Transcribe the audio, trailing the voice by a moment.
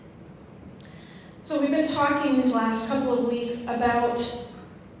So we've been talking these last couple of weeks about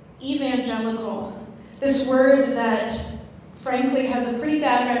evangelical, this word that frankly has a pretty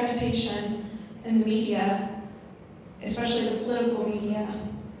bad reputation in the media, especially the political media.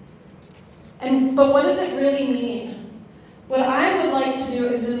 But what does it really mean? What I would like to do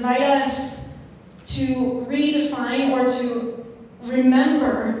is invite us to redefine or to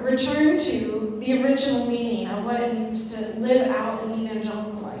return to the original meaning of what it means to live out an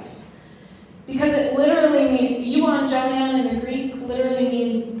evangelical life. Because it literally means, euangelion in the Greek literally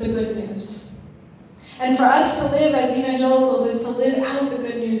means the good news. And for us to live as evangelicals is to live out the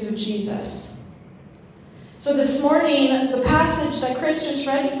good news of Jesus. So this morning, the passage that Chris just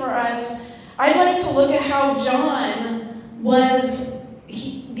read for us, I'd like to look at how John was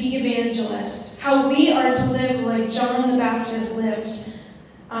the evangelist, how we are to live like John the Baptist lived.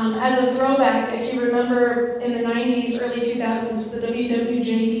 As a throwback, if you remember in the 90s, early 2000s, the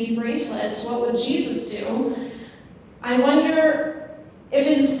WWJD bracelets, what would Jesus do? I wonder if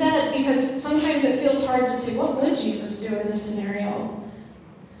instead, because sometimes it feels hard to say, what would Jesus do in this scenario?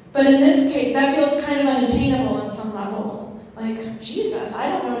 But in this case, that feels kind of unattainable on some level. Like, Jesus, I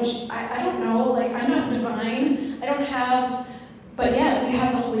don't know, like, I'm not divine, but yet we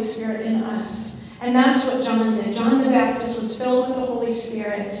have the Holy Spirit in us. And that's what John did. John the Baptist was filled with the Holy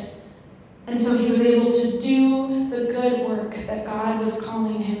Spirit, and so he was able to do the good work that God was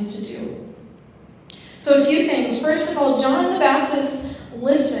calling him to do. So a few things. First of all, John the Baptist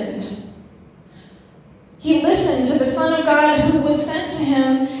listened. He listened to the Son of God who was sent to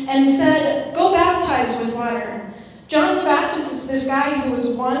him and said, go baptize with water. John the Baptist is this guy who was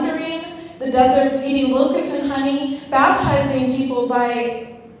wandering the deserts, eating locusts and honey, baptizing people by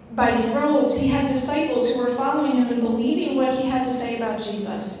droves. He had disciples who were following him and believing what he had to say about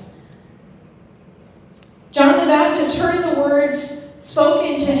Jesus. John the Baptist heard the words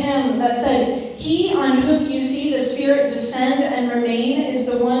spoken to him that said, he on whom you see the Spirit descend and remain is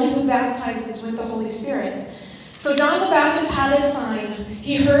the one who baptizes with the Holy Spirit. So John the Baptist had a sign.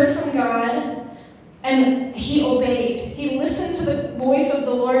 He heard from God and he obeyed. He listened to the voice of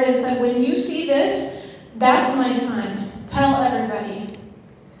the Lord and said, when you see this, that's my sign. Tell everybody.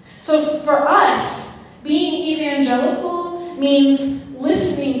 So for us, being evangelical means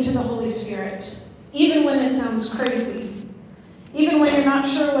listening to the Holy Spirit, even when it sounds crazy, even when you're not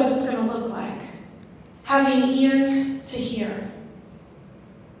sure what it's going to look like, having ears to hear.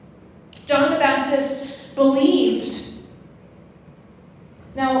 John the Baptist believed.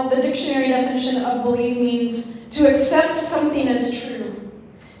 Now, the dictionary definition of believe means to accept something as true,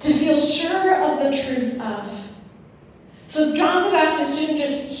 to feel sure of the truth of. So John the Baptist didn't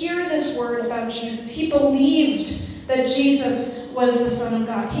just hear this word about Jesus. He believed that Jesus was the Son of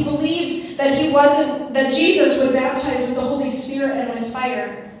God. He believed that Jesus would baptize with the Holy Spirit and with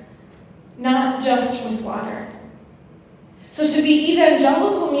fire, not just with water. So to be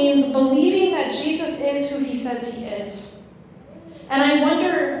evangelical means believing that Jesus is who he says he is. And I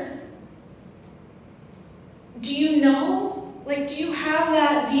wonder, do you have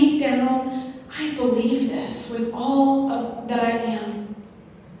that deep down, I believe this with all that I am?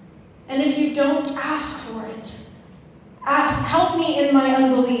 And if you don't, ask for it. Help me in my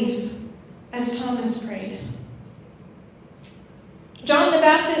unbelief, as Thomas prayed. John the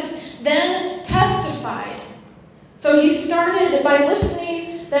Baptist then testified. So he started by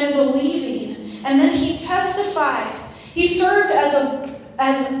listening, then believing, and then he testified. He served as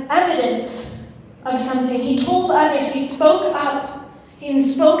evidence of something. He told others. He spoke up. He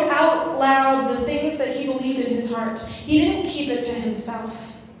spoke out loud the things that he believed in his heart. He didn't keep it to himself.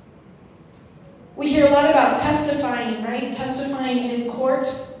 We hear a lot about testifying, right? Testifying in court.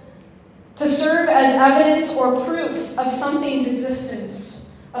 To serve as evidence or proof of something's existence,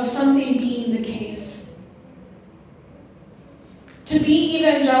 of something being the case. To be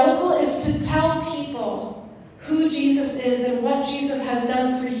evangelical is to tell people who Jesus is and what Jesus has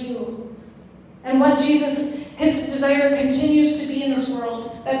done for you. And what his desire continues to be in this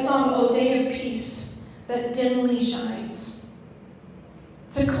world. That song, O Day of Peace, that dimly shines.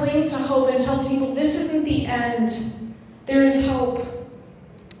 To cling to hope and tell people this isn't the end. There is hope.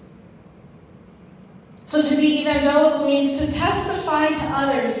 So to be evangelical means to testify to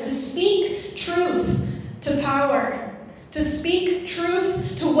others, to speak truth to power, to speak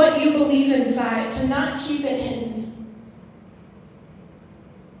truth to what you believe inside, to not keep it hidden.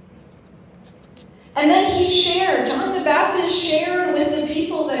 And then John the Baptist shared with the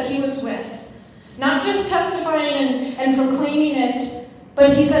people that he was with. Not just testifying and proclaiming it,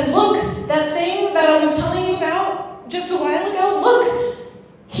 but he said, look, that thing that I was telling you about just a while ago, look,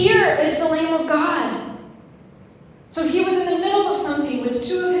 here is the Lamb of God. So he was in the middle of something with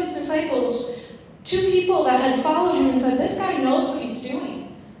two of his disciples, Two people that had followed him and said, this guy knows what he's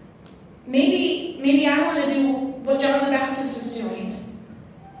doing. Maybe I want to do what John the Baptist is doing.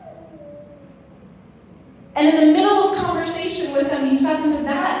 And in the middle of conversation with them, he stopped and said,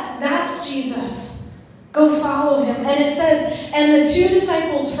 that's Jesus. Go follow him. And it says, and the two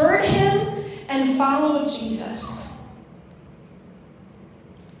disciples heard him and followed Jesus.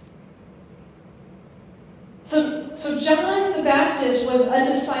 So John the Baptist was a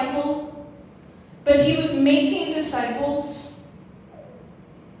disciple, but he was making disciples.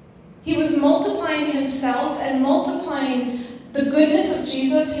 He was multiplying himself and multiplying the goodness of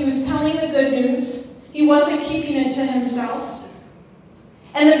Jesus. He was telling the good news. He wasn't keeping it to himself.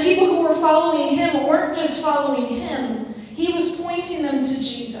 And the people who were following him weren't just following him. He was pointing them to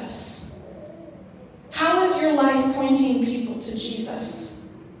Jesus. How is your life pointing people to Jesus?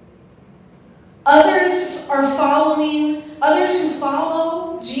 Others who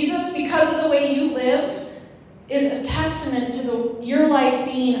follow Jesus because of the way you live is a testament to your life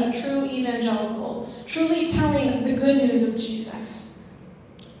being a true evangelical, truly telling the good news of Jesus.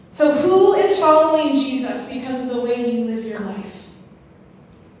 So who is following Jesus because of the way you live your life?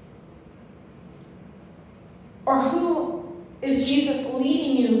 Or who is Jesus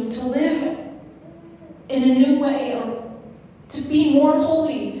leading you to live in a new way, or to be more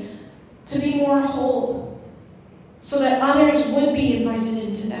holy, to be more whole, so that others would be invited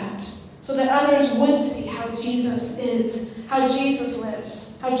into that, so that others would see how Jesus is, how Jesus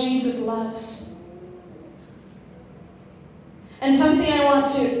lives, how Jesus loves. And something I want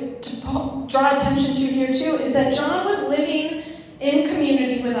to draw attention to here too is that John was living in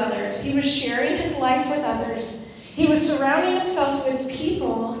community with others. He was sharing his life with others. He was surrounding himself with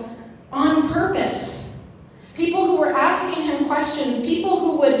people on purpose. People who were asking him questions, people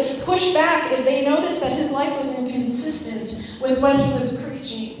who would push back if they noticed that his life was inconsistent with what he was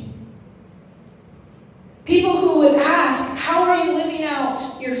preaching. People who would ask, how are you living out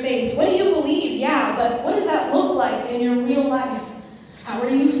your faith? What do you believe? Yeah, but what does that look like in your real life? How are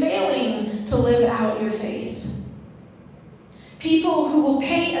you failing to live out your faith? People who will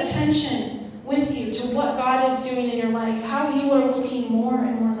pay attention with you to what God is doing in your life, how you are looking more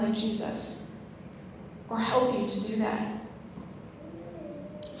and more like Jesus, or help you to do that.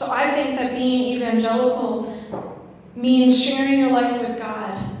 So I think that being evangelical means sharing your life with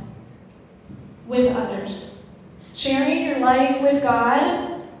God, with others. Sharing your life with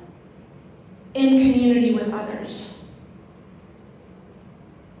God in community with others.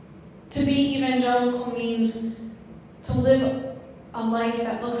 To be evangelical means to live a life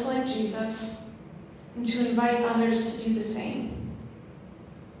that looks like Jesus and to invite others to do the same.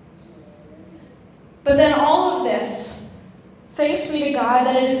 But then all of this, thanks be to God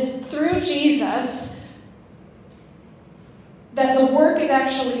that it is through Jesus that the work is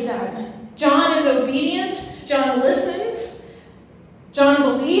actually done. John is obedient, John listens, John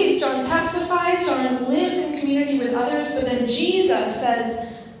believes, John testifies, John lives in community with others, but then Jesus says,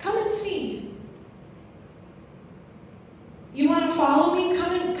 come and see. You want to follow me?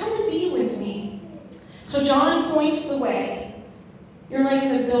 Come and be with me. So John points the way. You're like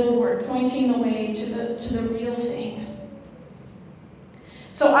the billboard pointing the way to the real thing.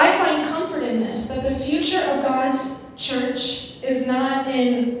 So I find comfort in this, that the future of God's church is not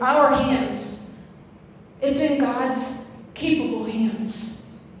in our hands. It's in God's capable hands.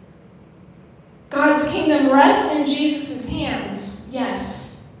 God's kingdom rests in Jesus' hands, yes.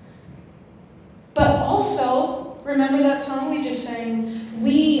 But also, remember that song we just sang?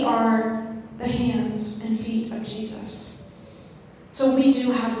 We are the hands and feet of Jesus. So we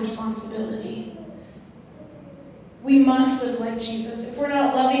do have responsibility. We must live like Jesus. If we're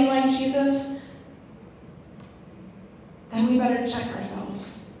not loving like Jesus, then we better check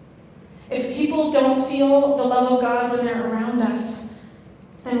ourselves. If people don't feel the love of God when they're around us,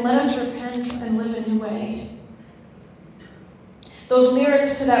 then let us repent and live a new way. Those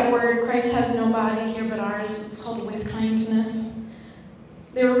lyrics to that word, Christ has no body here but ours, it's called With Kindness.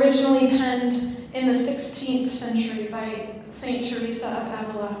 They were originally penned in the 16th century by St. Teresa of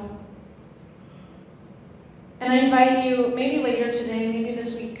Avila. And I invite you, maybe later today, maybe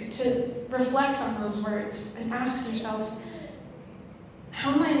this week, to reflect on those words and ask yourself,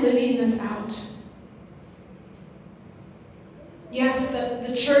 how am I living this out? Yes,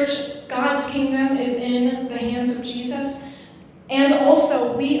 the church, God's kingdom, is in the hands of Jesus, and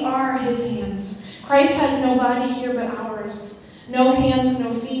also we are his hands. Christ has no body here but ours. No hands,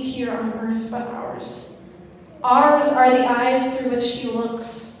 no feet here on earth but ours. Ours are the eyes through which he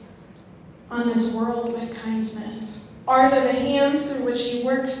looks on this world with kindness. Ours are the hands through which he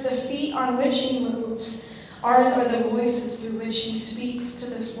works, the feet on which he moves. Ours are the voices through which he speaks to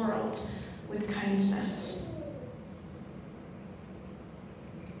this world with kindness.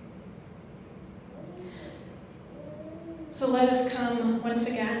 So let us come once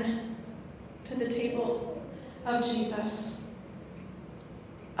again to the table of Jesus.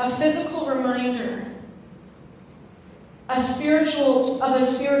 A physical reminder, of a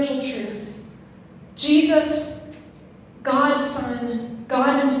spiritual truth. Jesus, God's Son,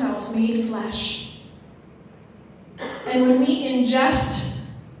 God himself made flesh. And when we ingest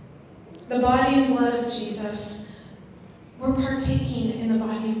the body and blood of Jesus, we're partaking in the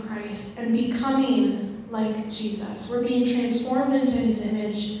body of Christ and becoming like Jesus. We're being transformed into his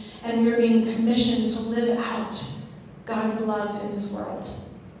image, and we're being commissioned to live out God's love in this world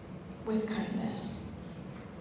with kindness.